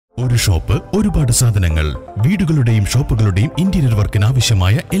Shop, ഒരുപാട് സാധനങ്ങൾ, വീടുകളുടെയും ഷോപ്പുകളുടെയും interior വർക്കിന്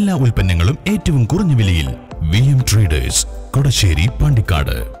ആവശ്യമായ എല്ലാ ഉൽപ്പന്നങ്ങളും ഏറ്റവും കുറഞ്ഞ വിലയിൽ. VM traders, Kodassery,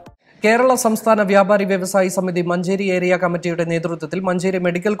 Pandikkad. കേരള സംസ്ഥാന വ്യാപാരി വ്യവസായി സമിതി മഞ്ചേരി ഏരിയ കമ്മിറ്റിയുടെ നേതൃത്വത്തിൽ മഞ്ചേരി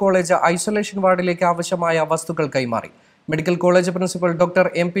മെഡിക്കൽ കോളേജ് ഐസൊലേഷൻ വാർഡിലേക്ക് ആവശ്യമായ വസ്തുക്കൾ കൈമാറി. Medical college principal doctor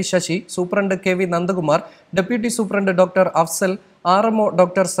MP Sasi, superintendent KV Nandakumar, deputy superintendent doctor Afsal, RMO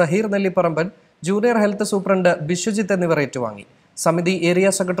doctor Zaheer Nellipparamban, junior health superintendent Biswajit എന്നിവർ ഏറ്റുവാങ്ങി. സമിതി area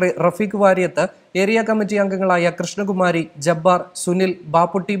secretary Rafeeq Variyath, area committee അംഗങ്ങളായ കൃഷ്ണകുമാരി, ജബ്ബാർ, സുനിൽ,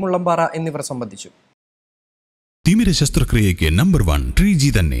 ബാപ്പുട്ടി മുള്ളമ്പാറ എന്നിവർ സംബന്ധിച്ചു. തിമിര ശസ്ത്രക്രിയയ്ക്ക് നമ്പർ 1 TG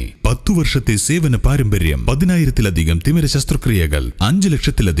തന്നെ. 10 വർഷത്തെ സേവന പാരമ്പര്യം, 10,000-ത്തിലധികം തിമിര ശസ്ത്രക്രിയകൾ, 5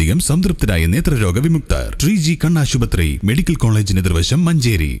 ലക്ഷത്തിലധികം സംതൃപ്തരായ നേത്രരോഗ വിമുക്തർ. TG കണ്ണാശുപത്രി, മെഡിക്കൽ കോളേജിന് എതിർവശം,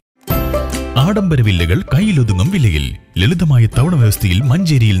 മഞ്ചേരി. ആഡംബര വില്ലകൾ കയ്യിലൊതുങ്ങും വിലയിൽ. ലളിതമായ തവണ വ്യവസ്ഥയിൽ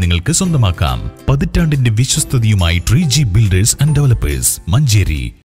മഞ്ചേരിയിൽ നിങ്ങൾക്ക് സ്വന്തമാക്കാം. പതിറ്റാണ്ടിന്റെ വിശ്വസ്തതയുമായി TG builders and developers, Manjeri.